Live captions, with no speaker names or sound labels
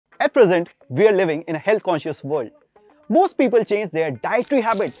At present, we are living in a health-conscious world. Most people change their dietary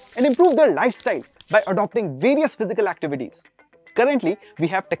habits and improve their lifestyle by adopting various physical activities. Currently, we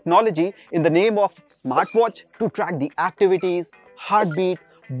have technology in the name of smartwatch to track the activities, heartbeat,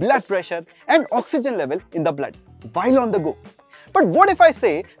 blood pressure and oxygen level in the blood while on the go. But what if I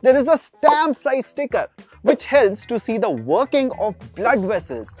say there is a stamp-sized sticker which helps to see the working of blood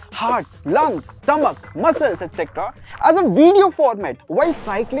vessels, hearts, lungs, stomach, muscles, etc. as a video format while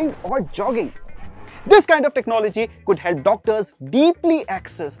cycling or jogging? This kind of technology could help doctors deeply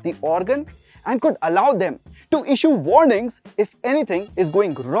access the organ and could allow them to issue warnings if anything is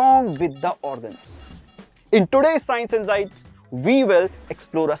going wrong with the organs. In today's Science Insights, we will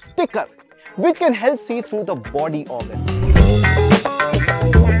explore a sticker which can help see through the body organs.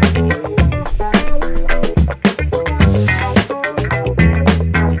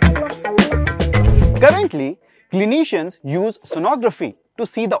 Currently, clinicians use sonography to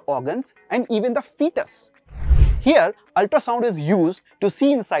see the organs and even the fetus. Here, ultrasound is used to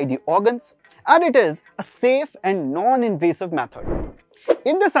see inside the organs, and it is a safe and non-invasive method.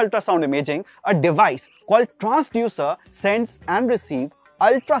 In this ultrasound imaging, a device called transducer sends and receives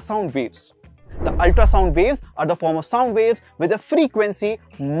ultrasound waves. The ultrasound waves are the form of sound waves with a frequency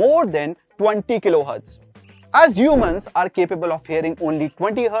more than 20 kHz. As humans are capable of hearing only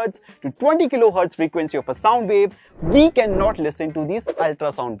 20 Hz to 20 kHz frequency of a sound wave, we cannot listen to these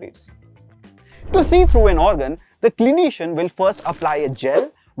ultrasound waves. To see through an organ, the clinician will first apply a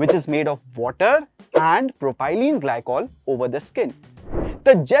gel which is made of water and propylene glycol over the skin.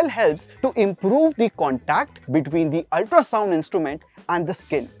 The gel helps to improve the contact between the ultrasound instrument and the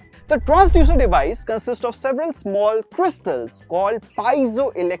skin. The transducer device consists of several small crystals called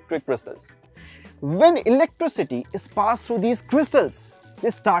piezoelectric crystals. When electricity is passed through these crystals, they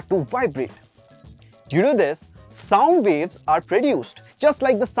start to vibrate. Due to this, sound waves are produced, just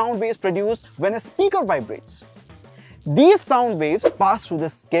like the sound waves produced when a speaker vibrates. These sound waves pass through the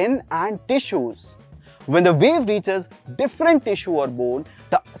skin and tissues. When the wave reaches different tissue or bone,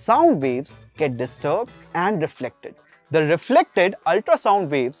 the sound waves get disturbed and reflected. The reflected ultrasound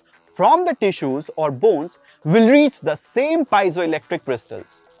waves from the tissues or bones will reach the same piezoelectric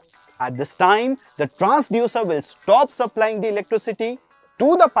crystals. At this time, the transducer will stop supplying the electricity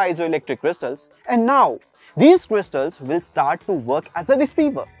to the piezoelectric crystals, and now these crystals will start to work as a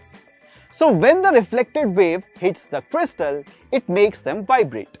receiver. So when the reflected wave hits the crystal, it makes them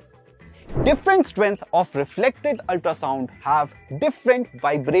vibrate. Different strength of reflected ultrasound have different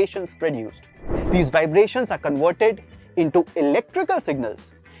vibrations produced. These vibrations are converted into electrical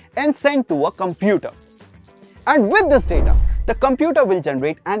signals and sent to a computer. And with this data, the computer will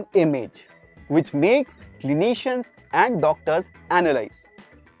generate an image, which makes clinicians and doctors analyze.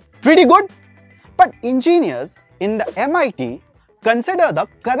 Pretty good? But engineers in the MIT consider the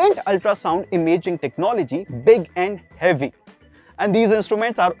current ultrasound imaging technology big and heavy. And these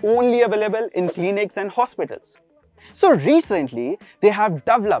instruments are only available in clinics and hospitals. So recently, they have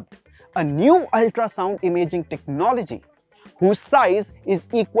developed a new ultrasound imaging technology whose size is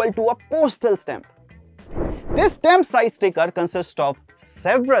equal to a postal stamp. This stamp-sized sticker consists of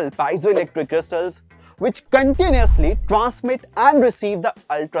several piezoelectric crystals which continuously transmit and receive the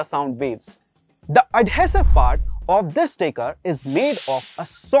ultrasound waves. The adhesive part of this sticker is made of a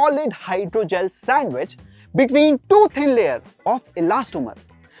solid hydrogel sandwich between two thin layers of elastomer,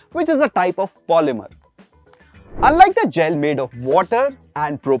 which is a type of polymer. Unlike the gel made of water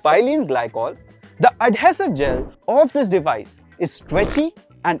and propylene glycol, the adhesive gel of this device is stretchy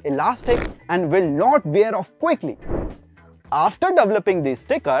and elastic and will not wear off quickly. After developing this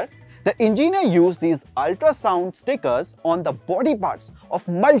sticker, the engineer used these ultrasound stickers on the body parts of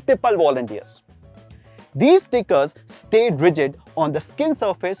multiple volunteers. These stickers stayed rigid on the skin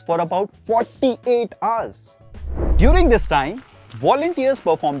surface for about 48 hours. During this time, volunteers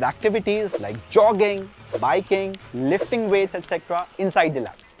performed activities like jogging, biking, lifting weights, etc. inside the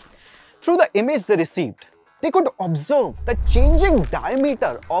lab. Through the image they received, they could observe the changing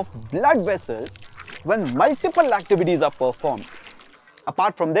diameter of blood vessels when multiple activities are performed.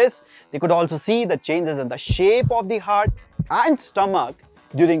 Apart from this, they could also see the changes in the shape of the heart and stomach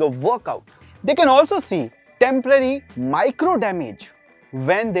during a workout. They can also see temporary micro damage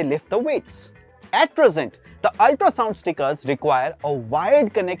when they lift the weights. At present, the ultrasound stickers require a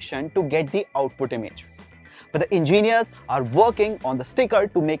wired connection to get the output image. But the engineers are working on the sticker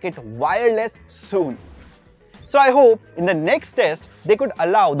to make it wireless soon. So I hope in the next test, they could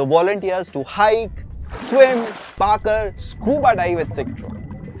allow the volunteers to hike, swim, parkour, scuba dive, etc.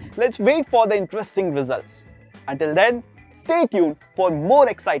 Let's wait for the interesting results. Until then, stay tuned for more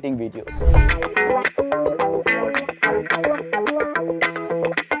exciting videos.